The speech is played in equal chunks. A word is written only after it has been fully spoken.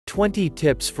20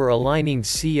 tips for aligning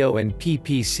SEO and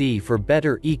PPC for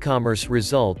better e-commerce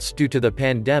results. Due to the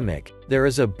pandemic, there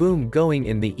is a boom going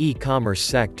in the e-commerce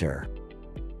sector.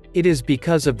 It is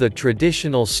because of the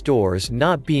traditional stores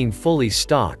not being fully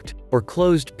stocked, or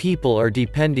closed. People are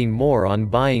depending more on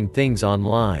buying things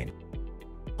online.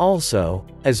 Also,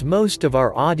 as most of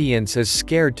our audience is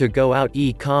scared to go out,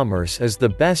 e-commerce is the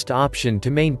best option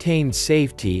to maintain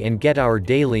safety and get our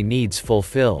daily needs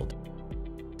fulfilled.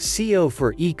 SEO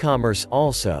for e-commerce.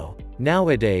 Also,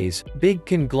 nowadays, big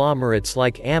conglomerates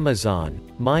like Amazon,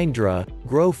 Mindra,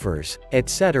 Grofers,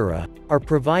 etc., are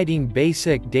providing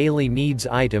basic daily needs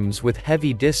items with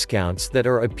heavy discounts that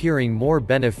are appearing more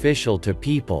beneficial to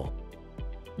people.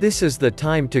 This is the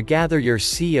time to gather your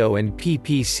SEO and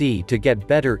PPC to get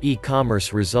better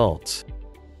e-commerce results.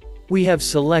 We have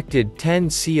selected 10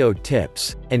 SEO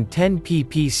tips and 10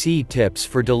 PPC tips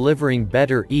for delivering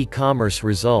better e-commerce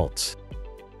results.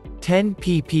 10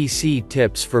 PPC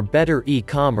tips for better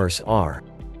e-commerce are: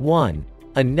 1.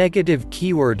 A negative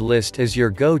keyword list is your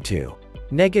go-to.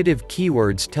 Negative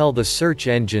keywords tell the search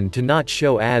engine to not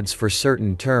show ads for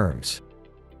certain terms.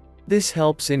 This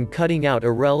helps in cutting out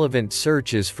irrelevant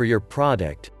searches for your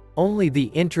product. Only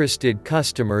the interested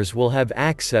customers will have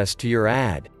access to your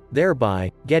ad,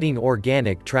 thereby getting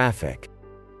organic traffic.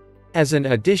 As an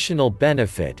additional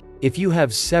benefit, if you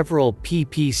have several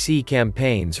PPC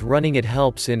campaigns running, it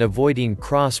helps in avoiding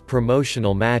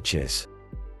cross-promotional matches.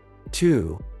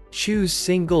 2. Choose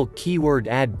single keyword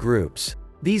ad groups.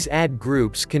 These ad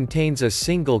groups contains a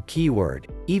single keyword,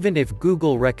 even if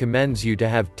Google recommends you to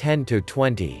have 10 to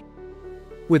 20.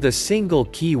 With a single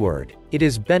keyword, it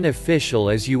is beneficial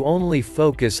as you only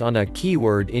focus on a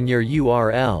keyword in your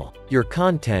URL, your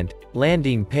content,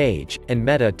 landing page, and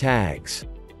meta tags.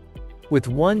 With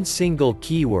one single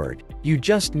keyword, you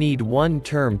just need one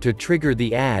term to trigger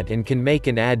the ad and can make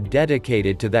an ad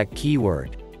dedicated to that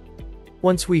keyword.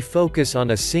 Once we focus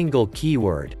on a single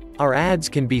keyword, our ads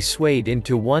can be swayed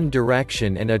into one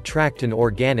direction and attract an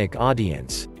organic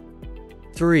audience.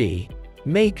 3.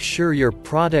 Make sure your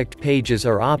product pages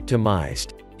are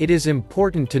optimized. It is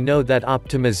important to know that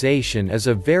optimization is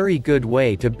a very good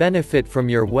way to benefit from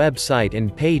your website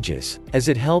and pages, as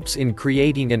it helps in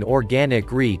creating an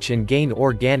organic reach and gain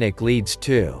organic leads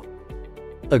too.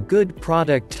 A good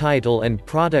product title and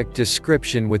product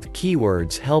description with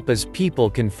keywords help as people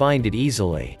can find it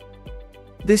easily.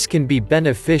 This can be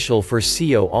beneficial for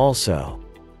SEO also.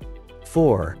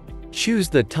 4. Choose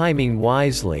the timing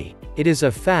wisely. It is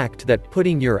a fact that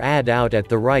putting your ad out at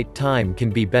the right time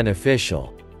can be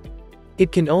beneficial.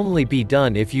 It can only be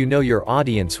done if you know your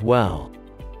audience well.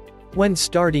 When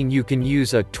starting, you can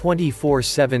use a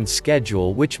 24/7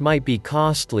 schedule, which might be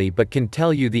costly but can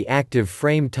tell you the active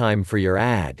frame time for your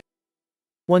ad.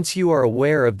 Once you are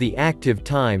aware of the active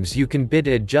times, you can bid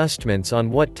adjustments on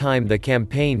what time the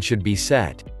campaign should be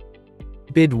set.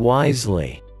 Bid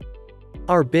wisely.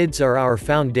 Our bids are our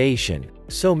foundation,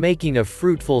 so making a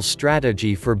fruitful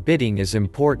strategy for bidding is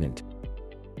important.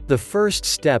 The first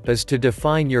step is to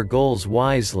define your goals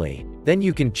wisely, then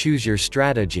you can choose your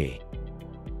strategy.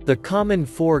 The common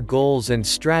 4 goals and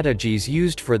strategies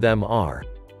used for them are: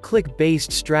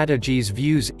 click-based strategies,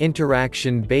 views,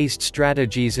 interaction-based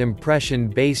strategies,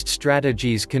 impression-based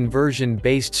strategies,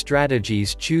 conversion-based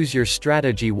strategies. Choose your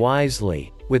strategy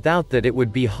wisely. Without that, it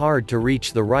would be hard to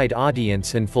reach the right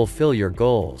audience and fulfill your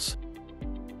goals.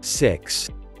 6.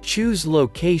 Choose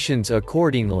locations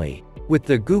accordingly. With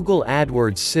the Google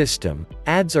AdWords system,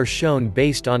 ads are shown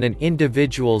based on an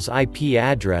individual's IP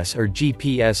address or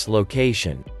GPS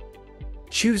location.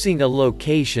 Choosing a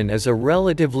location is a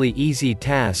relatively easy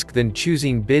task than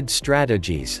choosing bid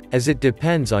strategies, as it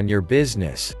depends on your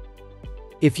business.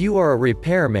 If you are a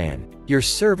repairman, your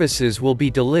services will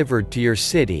be delivered to your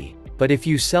city. But if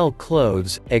you sell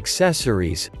clothes,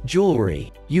 accessories,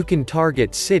 jewelry, you can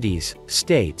target cities,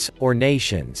 states, or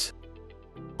nations.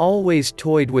 Always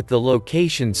toy with the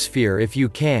location sphere if you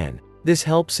can. This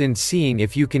helps in seeing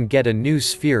if you can get a new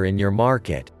sphere in your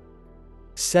market.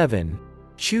 7.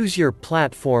 Choose your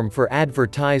platform for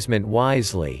advertisement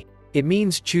wisely. It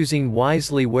means choosing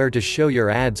wisely where to show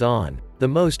your ads on. The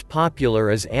most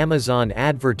popular is Amazon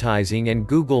Advertising and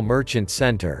Google Merchant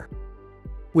Center.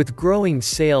 With growing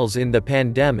sales in the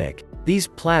pandemic, these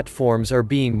platforms are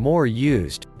being more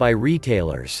used by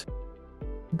retailers.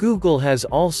 Google has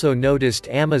also noticed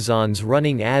Amazon's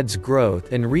running ads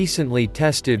growth and recently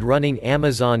tested running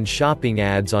Amazon shopping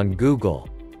ads on Google.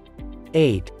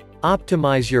 8.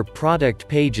 Optimize your product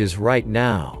pages right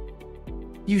now.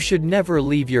 You should never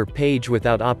leave your page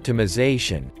without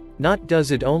optimization. Not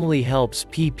does it only helps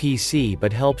PPC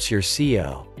but helps your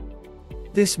SEO.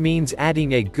 This means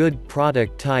adding a good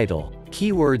product title,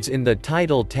 keywords in the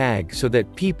title tag so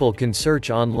that people can search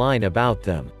online about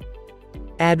them.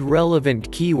 Add relevant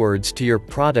keywords to your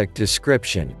product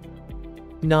description.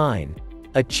 9.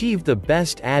 Achieve the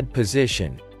best ad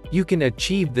position. You can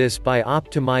achieve this by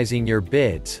optimizing your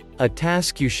bids, a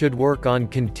task you should work on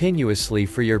continuously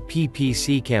for your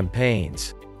PPC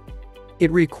campaigns.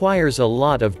 It requires a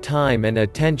lot of time and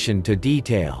attention to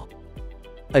detail.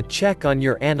 A check on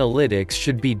your analytics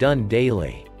should be done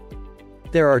daily.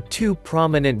 There are two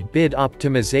prominent bid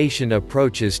optimization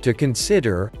approaches to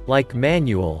consider, like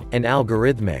manual and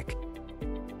algorithmic.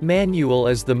 Manual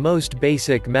is the most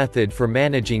basic method for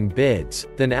managing bids,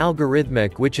 then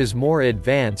algorithmic, which is more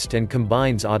advanced and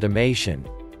combines automation.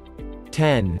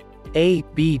 10.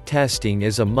 A/B testing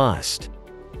is a must.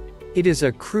 It is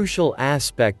a crucial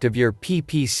aspect of your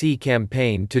PPC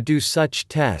campaign to do such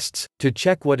tests, to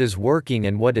check what is working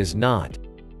and what is not.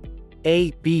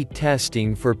 A/B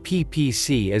testing for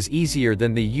PPC is easier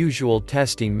than the usual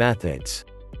testing methods.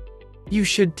 You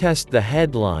should test the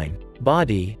headline,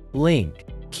 body, link,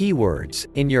 keywords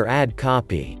in your ad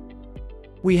copy.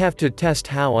 We have to test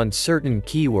how on certain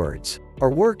keywords are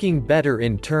working better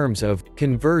in terms of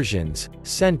conversions,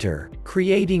 center,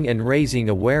 creating and raising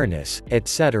awareness,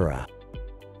 etc.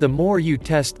 The more you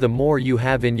test, the more you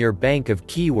have in your bank of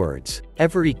keywords,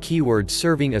 every keyword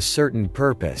serving a certain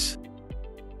purpose.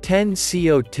 10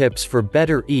 SEO tips for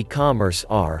better e-commerce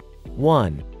are: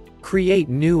 1. Create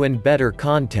new and better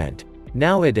content.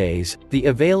 Nowadays, the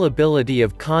availability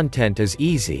of content is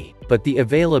easy, but the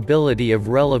availability of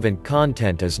relevant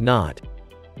content is not.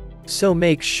 So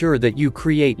make sure that you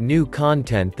create new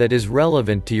content that is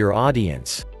relevant to your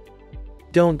audience.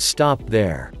 Don't stop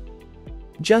there.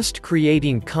 Just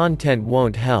creating content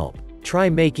won't help. Try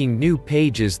making new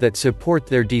pages that support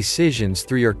their decisions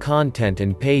through your content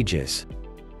and pages.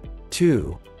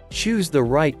 2. Choose the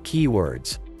right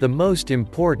keywords. The most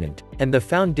important, and the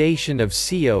foundation of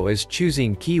SEO is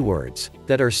choosing keywords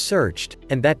that are searched,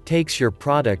 and that takes your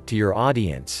product to your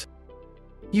audience.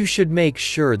 You should make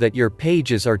sure that your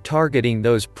pages are targeting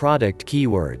those product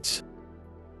keywords.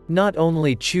 Not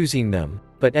only choosing them,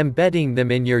 but embedding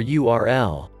them in your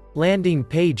URL, landing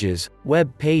pages,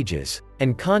 web pages,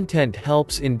 and content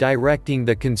helps in directing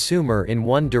the consumer in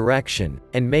one direction,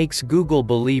 and makes Google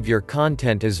believe your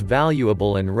content is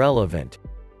valuable and relevant.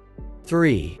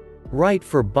 3. Write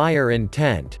for buyer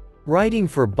intent. Writing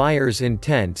for buyer's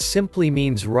intent simply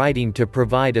means writing to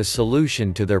provide a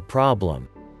solution to their problem.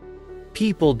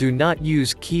 People do not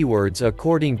use keywords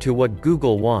according to what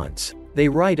Google wants. They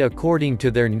write according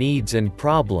to their needs and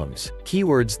problems,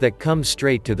 keywords that come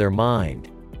straight to their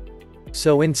mind.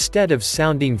 So instead of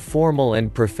sounding formal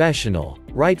and professional,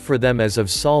 write for them as of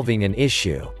solving an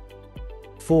issue.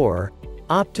 4.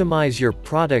 Optimize your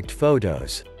product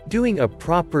photos. Doing a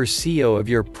proper SEO of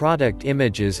your product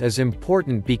images is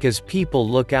important because people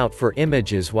look out for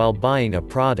images while buying a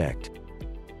product.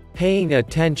 Paying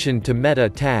attention to meta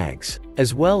tags,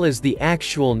 as well as the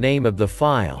actual name of the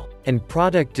file, and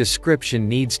product description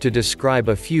needs to describe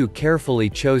a few carefully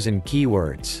chosen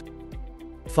keywords.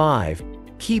 5.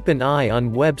 Keep an eye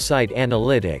on website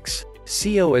analytics.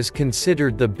 SEO is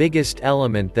considered the biggest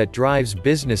element that drives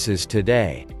businesses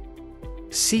today.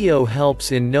 SEO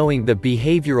helps in knowing the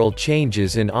behavioral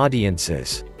changes in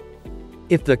audiences.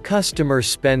 If the customer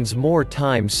spends more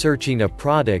time searching a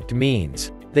product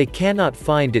means they cannot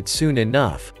find it soon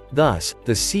enough, thus,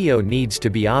 the SEO needs to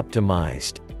be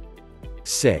optimized.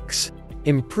 6.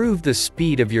 Improve the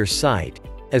speed of your site.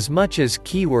 As much as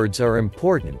keywords are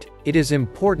important, it is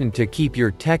important to keep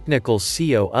your technical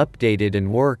SEO updated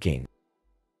and working.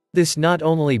 This not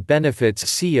only benefits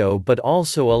SEO but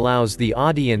also allows the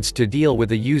audience to deal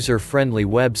with a user-friendly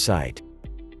website.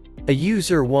 A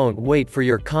user won't wait for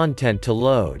your content to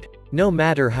load. No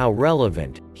matter how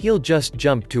relevant, he'll just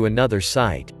jump to another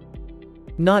site.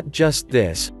 Not just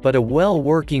this, but a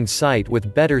well-working site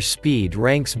with better speed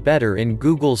ranks better in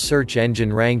Google search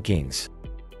engine rankings.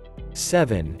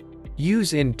 7.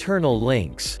 Use internal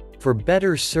links. For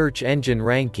better search engine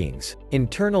rankings,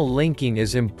 internal linking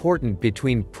is important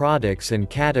between products and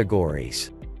categories.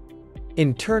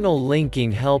 Internal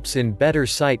linking helps in better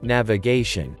site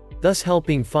navigation, thus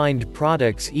helping find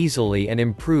products easily and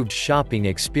improved shopping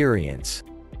experience.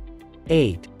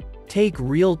 8. Take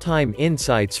real-time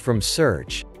insights from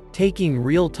search. Taking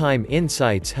real-time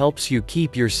insights helps you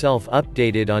keep yourself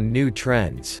updated on new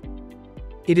trends.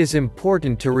 It is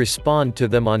important to respond to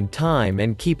them on time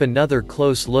and keep another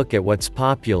close look at what's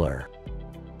popular.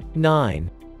 9.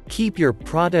 Keep your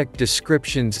product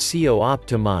descriptions SEO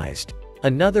optimized.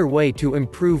 Another way to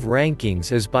improve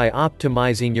rankings is by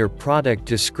optimizing your product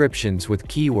descriptions with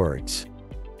keywords.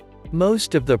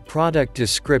 Most of the product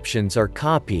descriptions are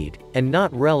copied, and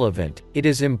not relevant. It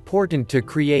is important to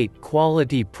create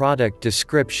quality product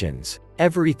descriptions,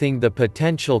 everything the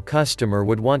potential customer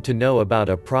would want to know about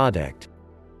a product.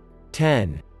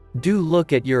 10. Do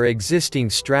look at your existing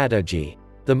strategy.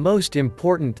 The most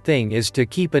important thing is to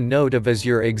keep a note of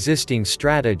your existing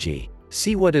strategy,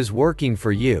 see what is working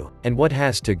for you, and what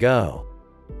has to go.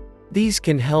 These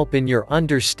can help in your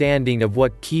understanding of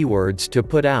what keywords to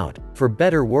put out, for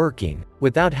better working,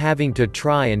 without having to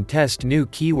try and test new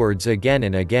keywords again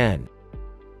and again.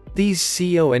 These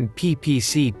SEO and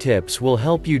PPC tips will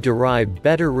help you derive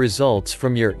better results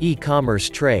from your e-commerce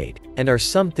trade, and are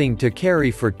something to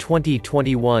carry for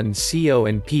 2021 SEO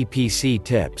and PPC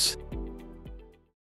tips.